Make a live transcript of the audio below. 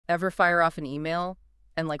Ever fire off an email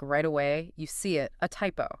and like right away you see it, a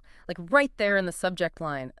typo, like right there in the subject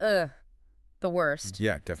line. Ugh, the worst.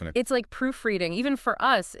 Yeah, definitely. It's like proofreading. Even for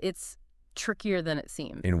us, it's trickier than it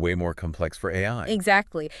seems. And way more complex for AI.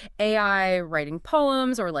 Exactly. AI writing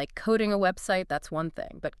poems or like coding a website, that's one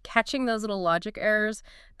thing. But catching those little logic errors,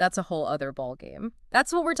 that's a whole other ballgame.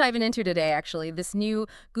 That's what we're diving into today, actually. This new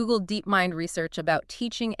Google DeepMind research about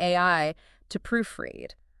teaching AI to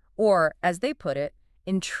proofread, or as they put it,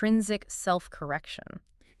 intrinsic self-correction.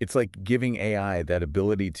 It's like giving AI that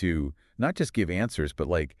ability to not just give answers, but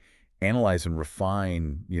like analyze and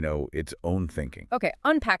refine, its own thinking. Okay,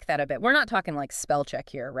 unpack that a bit. We're not talking like spell check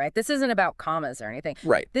here, right? This isn't about commas or anything.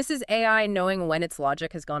 Right. This is AI knowing when its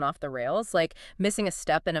logic has gone off the rails, like missing a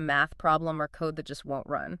step in a math problem or code that just won't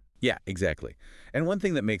run. Yeah, exactly. And one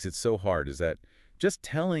thing that makes it so hard is that just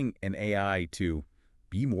telling an AI to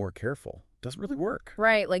be more careful doesn't really work.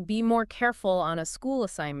 Right, like be more careful on a school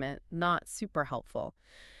assignment, not super helpful.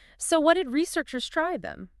 So what did researchers try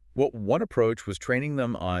then? Well, one approach was training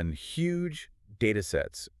them on huge data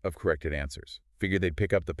sets of corrected answers. Figured they'd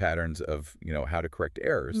pick up the patterns of, how to correct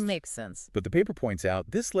errors. Makes sense. But the paper points out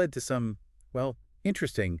this led to some,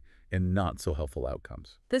 interesting and not so helpful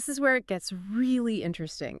outcomes. This is where it gets really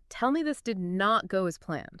interesting. Tell me this did not go as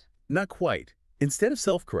planned. Not quite. Instead of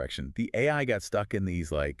self-correction, the AI got stuck in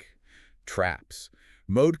these, traps.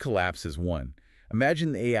 Mode collapse is one.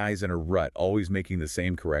 Imagine the AI is in a rut, always making the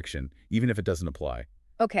same correction, even if it doesn't apply.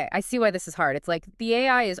 Okay, I see why this is hard. It's like the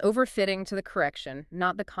AI is overfitting to the correction,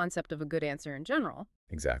 not the concept of a good answer in general.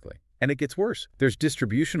 Exactly. And it gets worse. There's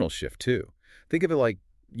distributional shift, too. Think of it like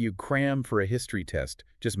you cram for a history test,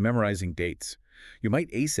 just memorizing dates. You might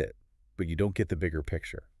ace it, but you don't get the bigger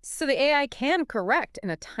picture. So the AI can correct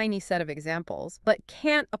in a tiny set of examples, but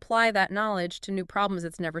can't apply that knowledge to new problems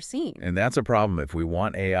it's never seen. And that's a problem if we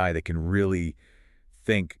want AI that can really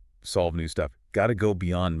think, solve new stuff. Got to go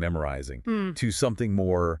beyond memorizing to something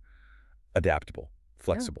more adaptable,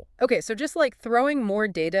 flexible. Yeah. Okay, so just like throwing more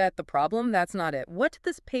data at the problem, that's not it. What did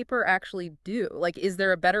this paper actually do? Like, is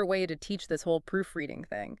there a better way to teach this whole proofreading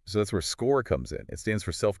thing? So that's where SCORE comes in. It stands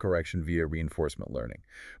for self-correction via reinforcement learning.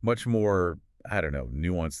 Much more,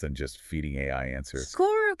 nuanced than just feeding AI answers.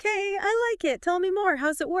 SCORE, okay, I like it. Tell me more.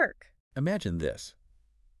 How's it work? Imagine this.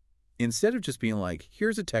 Instead of just being like,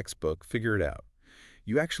 here's a textbook, figure it out,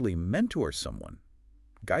 you actually mentor someone.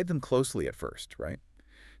 Guide them closely at first, right?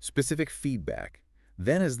 Specific feedback.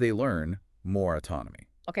 Then as they learn, more autonomy.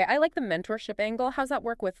 Okay, I like the mentorship angle. How's that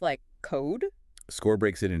work with, like, code? SCORE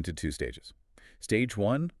breaks it into 2 stages. Stage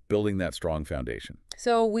 1, building that strong foundation.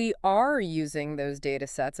 So we are using those data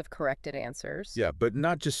sets of corrected answers. Yeah, but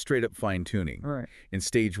not just straight up fine-tuning. Right. In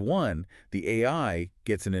stage 1, the AI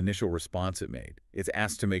gets an initial response it made. It's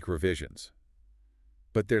asked to make revisions.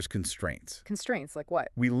 But there's constraints. Constraints, like what?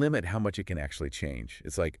 We limit how much it can actually change.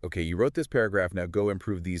 It's like, okay, you wrote this paragraph, now go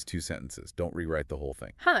improve these 2 sentences. Don't rewrite the whole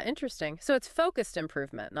thing. Huh, interesting. So it's focused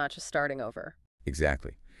improvement, not just starting over.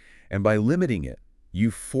 Exactly. And by limiting it,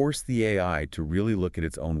 you force the AI to really look at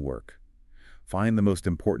its own work. Find the most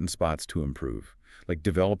important spots to improve, like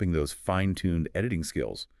developing those fine-tuned editing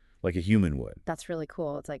skills, like a human would. That's really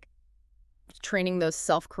cool. It's like training those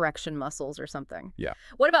self-correction muscles or something. Yeah.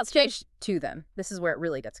 What about stage 2 then? This is where it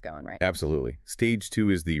really gets going, right? Absolutely. Stage 2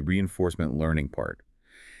 is the reinforcement learning part.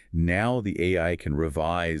 Now the AI can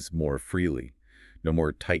revise more freely. No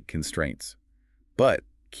more tight constraints. But,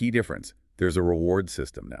 key difference, there's a reward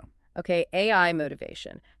system now. Okay, AI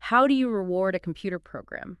motivation. How do you reward a computer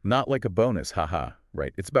program? Not like a bonus, haha,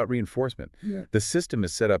 right? It's about reinforcement. Yeah. The system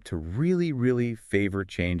is set up to really, really favor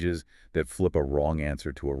changes that flip a wrong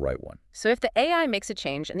answer to a right one. So if the AI makes a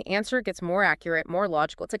change and the answer gets more accurate, more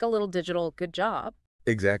logical, it's like a little digital good job.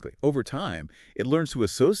 Exactly. Over time, it learns to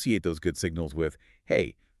associate those good signals with,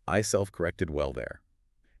 hey, I self-corrected well there.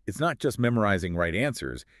 It's not just memorizing right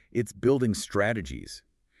answers, it's building strategies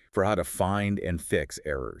for how to find and fix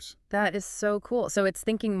errors. That is so cool. So it's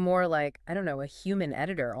thinking more like, I don't know, a human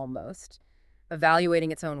editor almost,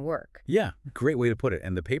 evaluating its own work. Yeah, great way to put it.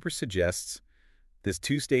 And the paper suggests this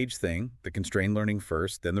 2-stage thing, the constrained learning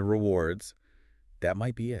first, then the rewards, that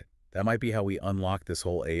might be it. That might be how we unlock this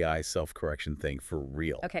whole AI self-correction thing for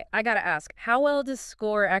real. Okay, I gotta ask, how well does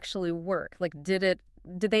SCORE actually work? Like, did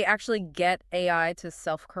they actually get AI to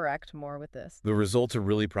self-correct more with this? The results are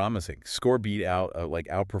really promising. SCORE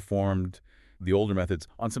outperformed the older methods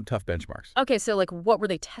on some tough benchmarks. Okay, so like what were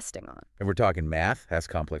they testing on? And we're talking math, has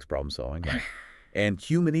complex problem solving, right? And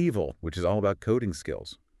HumanEval, which is all about coding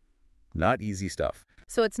skills. Not easy stuff.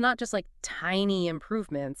 So it's not just like tiny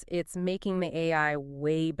improvements, it's making the AI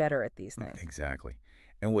way better at these things. Exactly.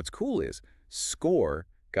 And what's cool is SCORE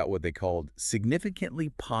got what they called significantly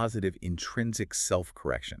positive intrinsic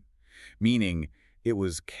self-correction, meaning it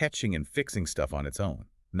was catching and fixing stuff on its own,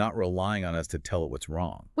 not relying on us to tell it what's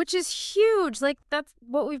wrong. Which is huge. Like, that's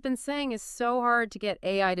what we've been saying is so hard to get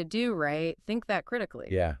AI to do, right? Think that critically.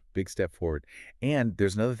 Yeah, big step forward. And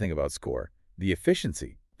there's another thing about SCORE, the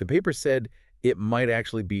efficiency. The paper said it might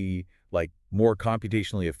actually be like more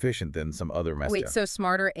computationally efficient than some other Wait, methods. so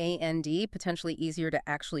smarter A&D, potentially easier to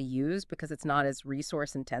actually use because it's not as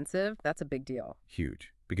resource intensive? That's a big deal.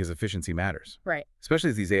 Huge, because efficiency matters. Right. Especially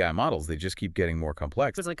as these AI models, they just keep getting more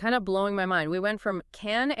complex. It was like kind of blowing my mind. We went from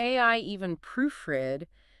can AI even proofread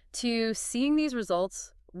to seeing these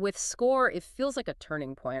results with SCORE. It feels like a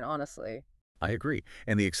turning point, honestly. I agree.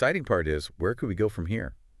 And the exciting part is, where could we go from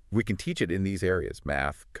here? We can teach it in these areas,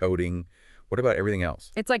 math, coding. What about everything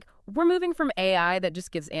else? It's like we're moving from AI that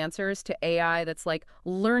just gives answers to AI that's like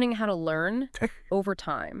learning how to learn over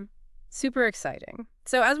time. Super exciting.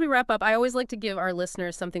 So as we wrap up, I always like to give our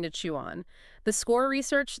listeners something to chew on. The SCORE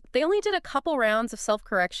research, they only did a couple rounds of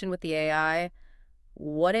self-correction with the AI.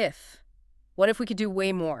 What if? What if we could do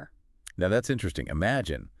way more? Now that's interesting.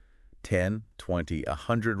 Imagine 10, 20,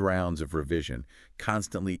 100 rounds of revision,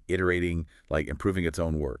 constantly iterating, like improving its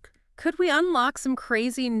own work. Could we unlock some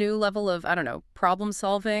crazy new level of, I don't know, problem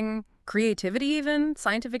solving, creativity even,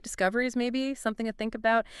 scientific discoveries maybe, something to think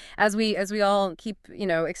about as we all keep,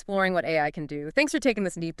 exploring what AI can do. Thanks for taking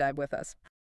this deep dive with us.